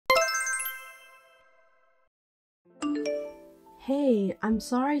Hey, I'm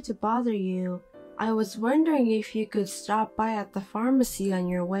sorry to bother you. I was wondering if you could stop by at the pharmacy on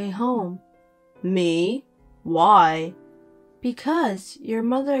your way home. Me? Why? Because your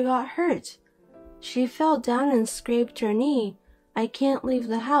mother got hurt. She fell down and scraped her knee. I can't leave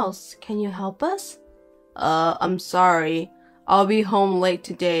the house. Can you help us? I'm sorry. I'll be home late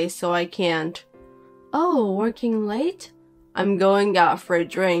today, so I can't. Oh, working late? I'm going out for a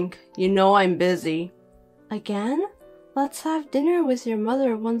drink. You know I'm busy. Again? Let's have dinner with your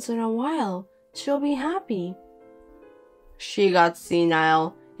mother once in a while. She'll be happy. She got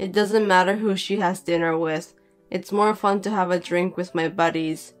senile. It doesn't matter who she has dinner with. It's more fun to have a drink with my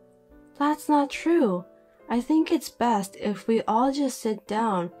buddies. That's not true. I think it's best if we all just sit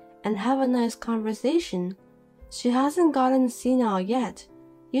down and have a nice conversation. She hasn't gotten senile yet.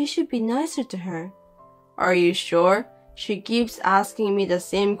 You should be nicer to her. Are you sure? She keeps asking me the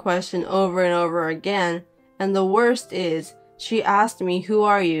same question over and over again, and the worst is, she asked me, "Who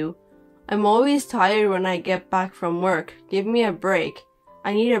are you?" I'm always tired when I get back from work. Give me a break.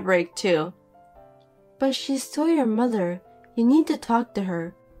 I need a break too. But she's still your mother. You need to talk to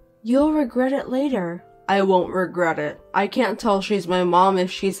her. You'll regret it later. I won't regret it. I can't tell she's my mom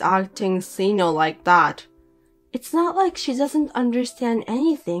if she's acting senile like that. It's not like she doesn't understand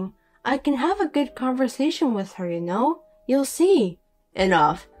anything. I can have a good conversation with her, you know? You'll see.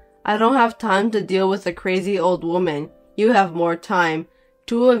 Enough. I don't have time to deal with a crazy old woman. You have more time.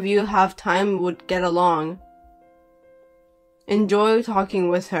 Two of you have time would get along. Enjoy talking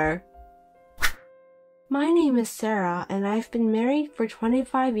with her. My name is Sarah, and I've been married for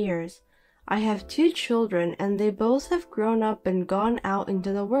 25 years. I have 2 children, and they both have grown up and gone out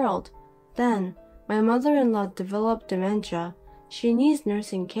into the world. Then, my mother-in-law developed dementia. She needs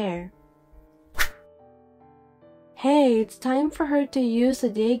nursing care. Hey, it's time for her to use the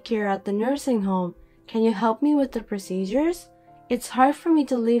daycare at the nursing home. Can you help me with the procedures? It's hard for me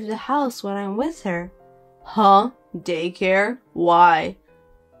to leave the house when I'm with her. Huh? Daycare? Why?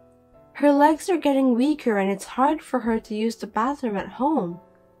 Her legs are getting weaker and it's hard for her to use the bathroom at home.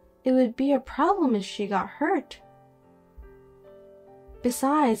 It would be a problem if she got hurt.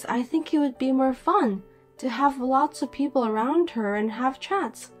 Besides, I think it would be more fun to have lots of people around her and have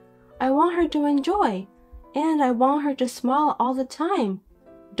chats. I want her to enjoy, and I want her to smile all the time.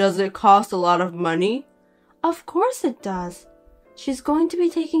 Does it cost a lot of money? Of course it does. She's going to be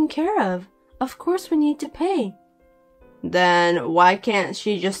taken care of. Of course we need to pay. Then why can't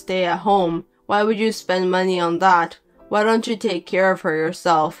she just stay at home? Why would you spend money on that? Why don't you take care of her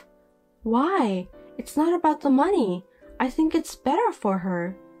yourself? Why? It's not about the money. I think it's better for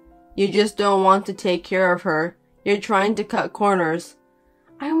her. You just don't want to take care of her. You're trying to cut corners.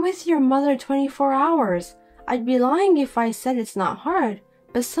 I'm with your mother 24 hours. I'd be lying if I said it's not hard,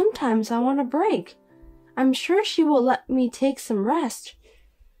 but sometimes I want a break. I'm sure she will let me take some rest.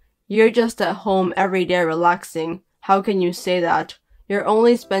 You're just at home every day relaxing. How can you say that? You're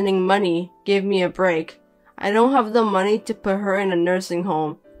only spending money. Give me a break. I don't have the money to put her in a nursing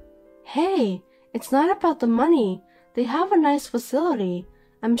home. Hey, it's not about the money. They have a nice facility.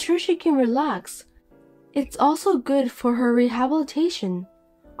 I'm sure she can relax. It's also good for her rehabilitation.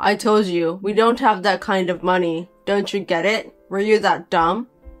 I told you, we don't have that kind of money. Don't you get it? Were you that dumb?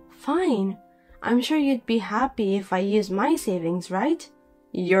 Fine. I'm sure you'd be happy if I used my savings, right?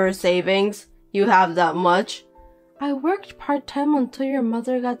 Your savings? You have that much? I worked part-time until your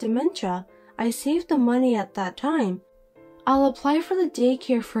mother got dementia. I saved the money at that time. I'll apply for the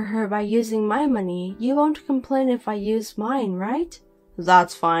daycare for her by using my money. You won't complain if I use mine, right?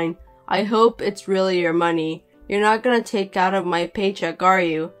 That's fine. I hope it's really your money. You're not gonna take out of my paycheck, are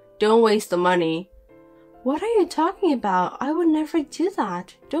you? Don't waste the money. What are you talking about? I would never do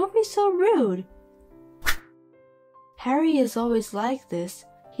that. Don't be so rude. Harry is always like this.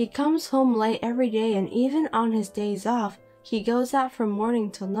 He comes home late every day, and even on his days off, he goes out from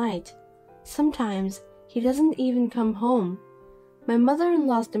morning till night. Sometimes, he doesn't even come home. My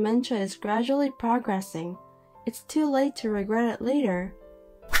mother-in-law's dementia is gradually progressing. It's too late to regret it later.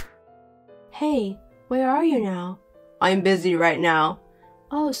 Hey, where are you now? I'm busy right now.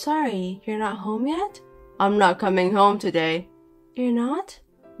 Oh, sorry, you're not home yet? I'm not coming home today. You're not?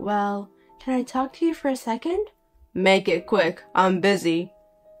 Well, can I talk to you for a second? Make it quick. I'm busy.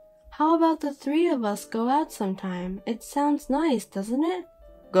 How about the 3 of us go out sometime? It sounds nice, doesn't it?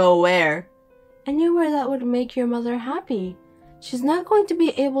 Go where? Anywhere that would make your mother happy. She's not going to be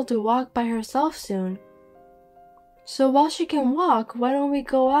able to walk by herself soon. So while she can walk, why don't we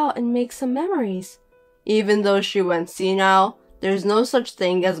go out and make some memories? Even though she went senile, there's no such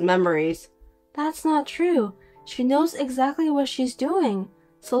thing as memories. That's not true. She knows exactly what she's doing.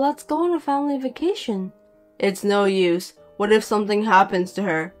 So let's go on a family vacation. It's no use. What if something happens to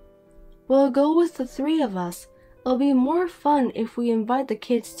her? We'll go with the 3 of us. It'll be more fun if we invite the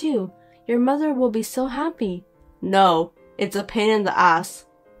kids too. Your mother will be so happy. No, it's a pain in the ass.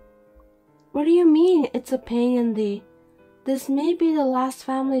 What do you mean it's a pain in the... This may be the last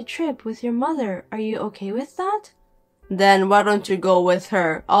family trip with your mother. Are you okay with that? Then why don't you go with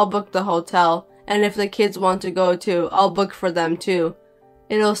her? I'll book the hotel, and if the kids want to go too, I'll book for them too.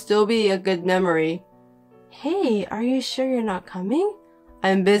 It'll still be a good memory. Hey, are you sure you're not coming?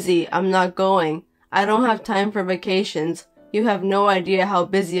 I'm busy. I'm not going. I don't have time for vacations. You have no idea how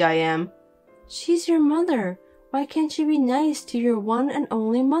busy I am. She's your mother. Why can't you be nice to your one and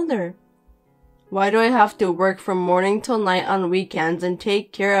only mother? Why do I have to work from morning till night on weekends and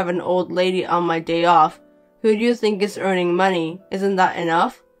take care of an old lady on my day off? Who do you think is earning money? Isn't that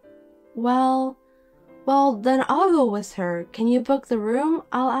enough? Well, then I'll go with her. Can you book the room?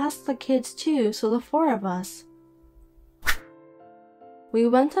 I'll ask the kids too, so the 4 of us. We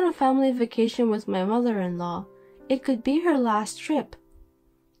went on a family vacation with my mother-in-law. It could be her last trip.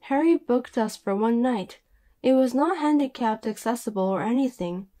 Harry booked us for 1 night. It was not handicapped accessible or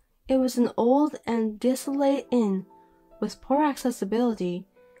anything. It was an old and desolate inn with poor accessibility.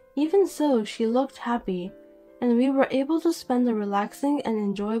 Even so, she looked happy, and we were able to spend a relaxing and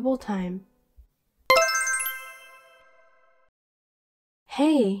enjoyable time.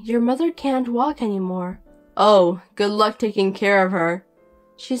 Hey, your mother can't walk anymore. Oh, good luck taking care of her.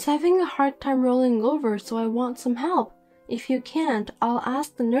 She's having a hard time rolling over, so I want some help. If you can't, I'll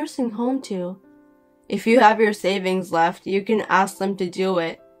ask the nursing home to. If you have your savings left, you can ask them to do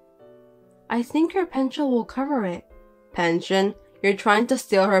it. I think her pension will cover it. Pension? You're trying to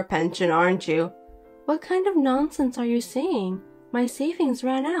steal her pension, aren't you? What kind of nonsense are you saying? My savings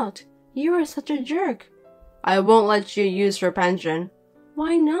ran out. You are such a jerk. I won't let you use her pension.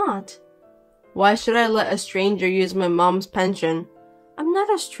 Why not? Why should I let a stranger use my mom's pension? I'm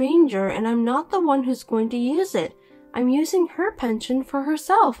not a stranger, and I'm not the one who's going to use it. I'm using her pension for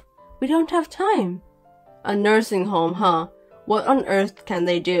herself. We don't have time. A nursing home, huh? What on earth can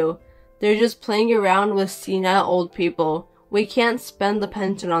they do? They're just playing around with senile old people. We can't spend the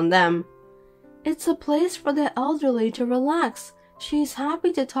pension on them. It's a place for the elderly to relax. She's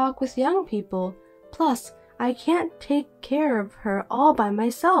happy to talk with young people. Plus, I can't take care of her all by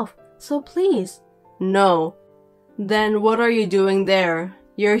myself, so please. No. Then what are you doing there?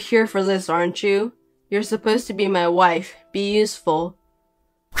 You're here for this, aren't you? You're supposed to be my wife. Be useful.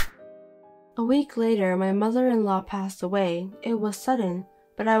 A week later, my mother-in-law passed away. It was sudden,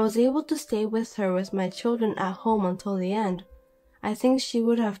 but I was able to stay with her with my children at home until the end. I think she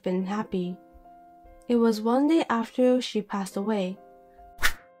would have been happy. It was 1 day after she passed away.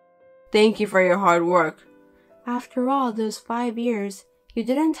 Thank you for your hard work. After all those 5 years, you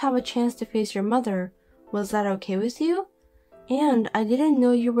didn't have a chance to face your mother. Was that okay with you? And I didn't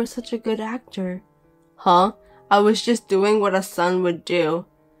know you were such a good actor. Huh? I was just doing what a son would do.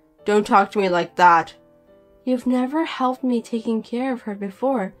 Don't talk to me like that. You've never helped me taking care of her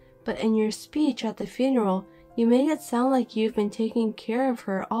before, but in your speech at the funeral, you made it sound like you've been taking care of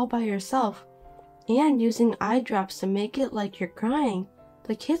her all by yourself, and using eye drops to make it like you're crying.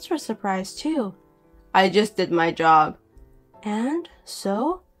 The kids were surprised too. I just did my job. And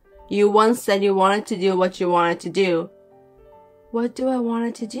so? You once said you wanted to do what you wanted to do. What do I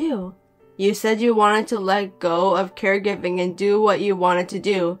want to do? You said you wanted to let go of caregiving and do what you wanted to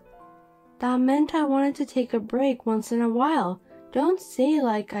do. That meant I wanted to take a break once in a while. Don't say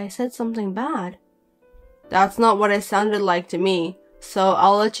like I said something bad. That's not what it sounded like to me, so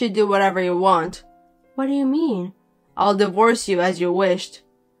I'll let you do whatever you want. What do you mean? I'll divorce you as you wished.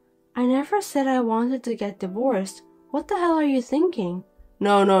 I never said I wanted to get divorced. What the hell are you thinking?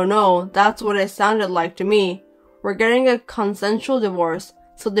 No, that's what it sounded like to me. We're getting a consensual divorce,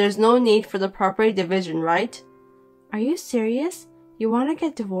 so there's no need for the property division, right? Are you serious? You want to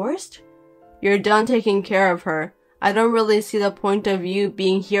get divorced? You're done taking care of her. I don't really see the point of you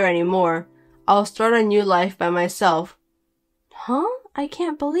being here anymore. I'll start a new life by myself. Huh? I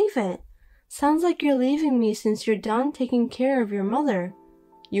can't believe it. Sounds like you're leaving me since you're done taking care of your mother.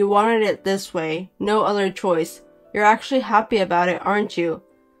 You wanted it this way. No other choice. You're actually happy about it, aren't you?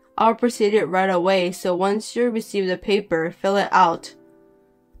 I'll proceed it right away, so once you receive the paper, fill it out.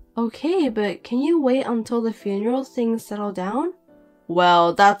 Okay, but can you wait until the funeral things settle down?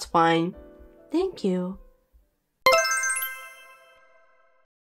 Well, that's fine. Thank you.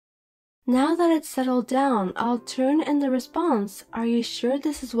 Now that it's settled down, I'll turn in the response. Are you sure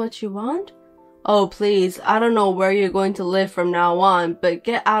this is what you want? Oh, please, I don't know where you're going to live from now on, but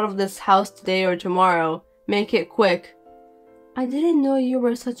get out of this house today or tomorrow. Make it quick. I didn't know you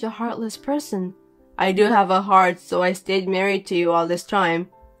were such a heartless person. I do have a heart, so I stayed married to you all this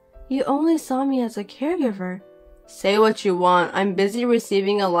time. You only saw me as a caregiver. Say what you want. I'm busy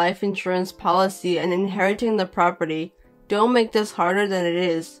receiving a life insurance policy and inheriting the property. Don't make this harder than it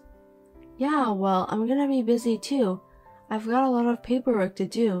is. Yeah, well, I'm gonna be busy too. I've got a lot of paperwork to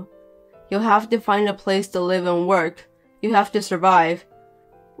do. You'll have to find a place to live and work. You have to survive.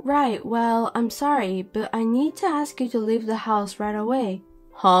 Right, well, I'm sorry, but I need to ask you to leave the house right away.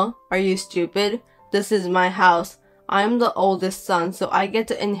 Huh? Are you stupid? This is my house. I'm the oldest son, so I get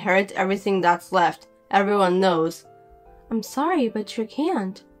to inherit everything that's left. Everyone knows. I'm sorry, but you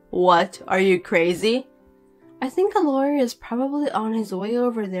can't. What? Are you crazy? I think a lawyer is probably on his way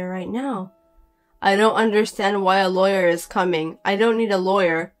over there right now. I don't understand why a lawyer is coming. I don't need a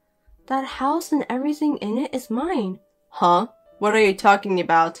lawyer. That house and everything in it is mine. Huh? What are you talking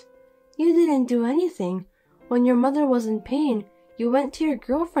about? You didn't do anything. When your mother was in pain, you went to your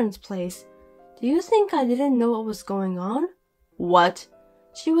girlfriend's place. Do you think I didn't know what was going on? What?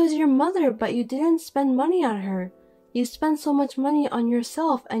 She was your mother, but you didn't spend money on her. You spent so much money on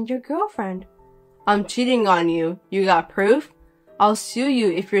yourself and your girlfriend. I'm cheating on you. You got proof? I'll sue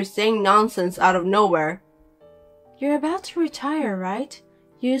you if you're saying nonsense out of nowhere. You're about to retire, right?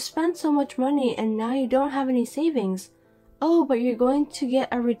 You spent so much money and now you don't have any savings. Oh, but you're going to get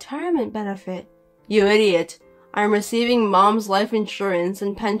a retirement benefit. You idiot. I'm receiving Mom's life insurance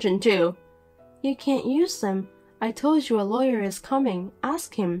and pension too. You can't use them. I told you a lawyer is coming.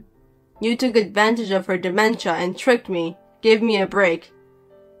 Ask him. You took advantage of her dementia and tricked me. Give me a break.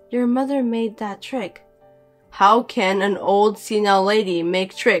 Your mother made that trick. How can an old senile lady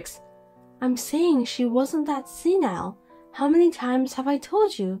make tricks? I'm saying she wasn't that senile. How many times have I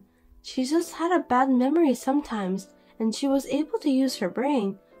told you? She just had a bad memory sometimes, and she was able to use her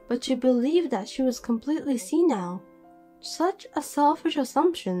brain, but you believed that she was completely senile. Such a selfish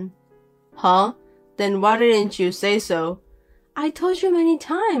assumption. Huh? Then why didn't you say so? I told you many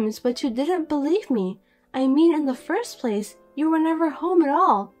times, but you didn't believe me. I mean, in the first place, you were never home at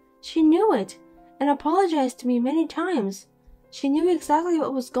all. She knew it, and apologized to me many times. She knew exactly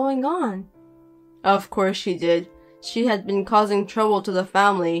what was going on. Of course she did. She had been causing trouble to the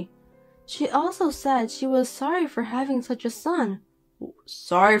family. She also said she was sorry for having such a son.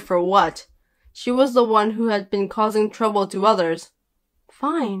 Sorry for what? She was the one who had been causing trouble to others.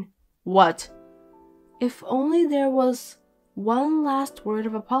 Fine. What? If only there was one last word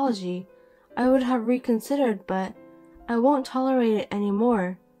of apology, I would have reconsidered, but I won't tolerate it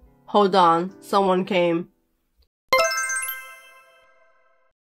anymore. Hold on, someone came.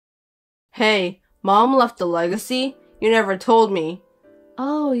 Hey, Mom left a legacy? You never told me.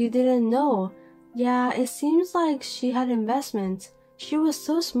 Oh, you didn't know? Yeah, it seems like she had investments. She was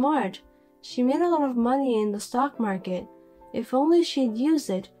so smart. She made a lot of money in the stock market. If only she'd used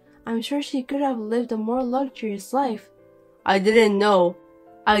it, I'm sure she could have lived a more luxurious life. I didn't know.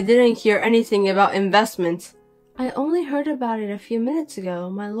 I didn't hear anything about investments. I only heard about it a few minutes ago.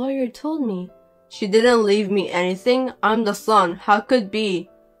 My lawyer told me. She didn't leave me anything? I'm the son. How could be?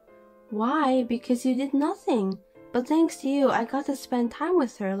 Why? Because you did nothing. But thanks to you, I got to spend time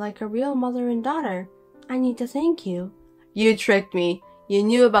with her like a real mother and daughter. I need to thank you. You tricked me. You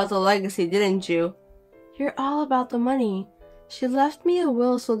knew about the legacy, didn't you? You're all about the money. She left me a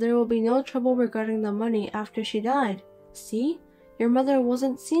will so there will be no trouble regarding the money after she died. See? Your mother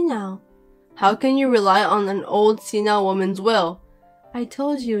wasn't senile. How can you rely on an old senile woman's will? I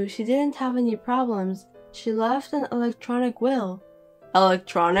told you she didn't have any problems. She left an electronic will.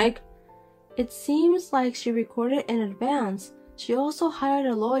 Electronic? It seems like she recorded in advance. She also hired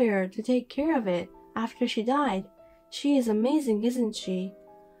a lawyer to take care of it after she died. She is amazing, isn't she?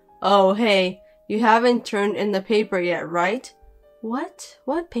 Oh, hey, you haven't turned in the paper yet, right? What?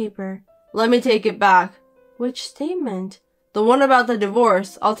 What paper? Let me take it back. Which statement? The one about the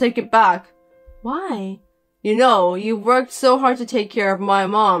divorce. I'll take it back. Why? You know, you've worked so hard to take care of my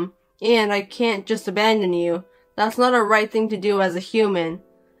mom, and I can't just abandon you. That's not a right thing to do as a human.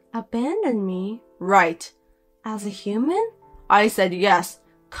 Abandon me? Right. As a human? I said yes.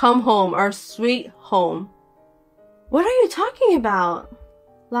 Come home, our sweet home. What are you talking about?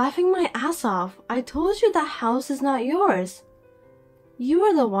 Laughing my ass off. I told you that house is not yours. You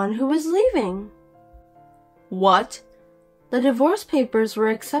are the one who was leaving. What? The divorce papers were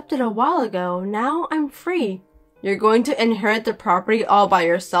accepted a while ago. Now I'm free. You're going to inherit the property all by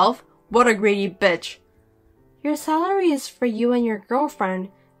yourself? What a greedy bitch. Your salary is for you and your girlfriend.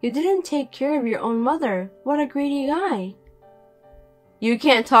 You didn't take care of your own mother. What a greedy guy. You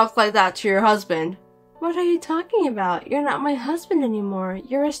can't talk like that to your husband. What are you talking about? You're not my husband anymore.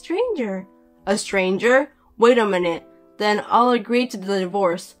 You're a stranger. A stranger? Wait a minute. Then I'll agree to the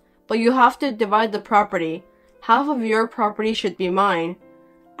divorce. but you have to divide the property. Half of your property should be mine.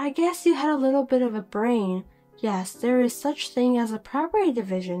 I guess you had a little bit of a brain. Yes, there is such thing as a property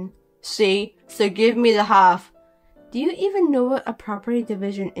division. See? So give me the half. Do you even know what a property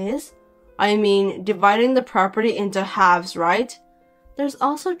division is? I mean, dividing the property into halves, right? There's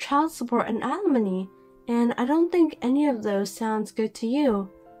also child support and alimony, and I don't think any of those sounds good to you.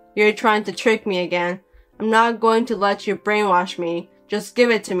 You're trying to trick me again. I'm not going to let you brainwash me. Just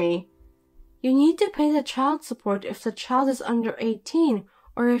give it to me. You need to pay the child support if the child is under 18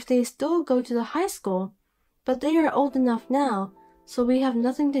 or if they still go to the high school. But they are old enough now, so we have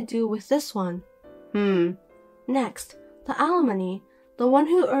nothing to do with this one. Next, the alimony. The one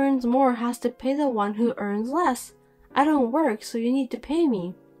who earns more has to pay the one who earns less. I don't work, so you need to pay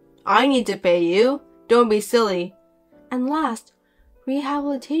me. I need to pay you? Don't be silly. And last,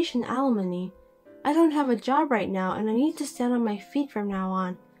 rehabilitation alimony. I don't have a job right now and I need to stand on my feet from now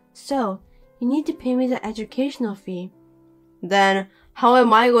on. So, you need to pay me the educational fee. Then, how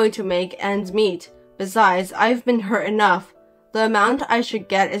am I going to make ends meet? Besides, I've been hurt enough. The amount I should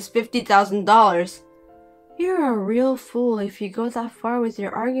get is $50,000. You're a real fool if you go that far with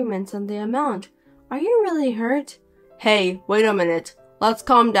your arguments on the amount. Are you really hurt? Hey, wait a minute. Let's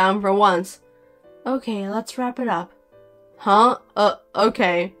calm down for once. Okay, let's wrap it up. Huh?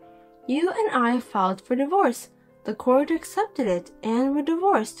 Okay. You and I filed for divorce. The court accepted it, and we're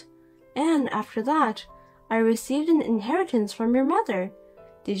divorced. And after that, I received an inheritance from your mother.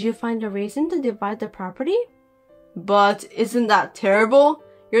 Did you find a reason to divide the property? But isn't that terrible?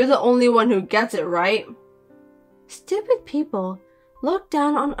 You're the only one who gets it, right? Stupid people. Look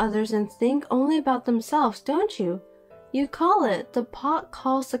down on others and think only about themselves, don't you? You call it the pot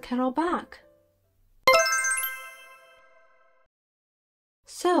calls the kettle back.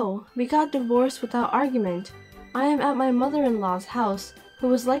 So, we got divorced without argument. I am at my mother-in-law's house, who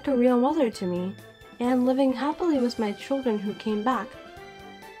was like a real mother to me, and living happily with my children who came back.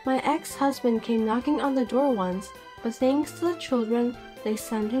 My ex-husband came knocking on the door once, but thanks to the children, they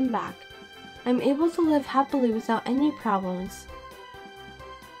sent him back. I'm able to live happily without any problems.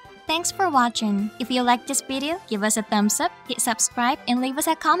 Thanks for watching. If you liked this video, give us a thumbs up, hit subscribe, and leave us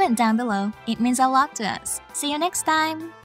a comment down below. It means a lot to us. See you next time!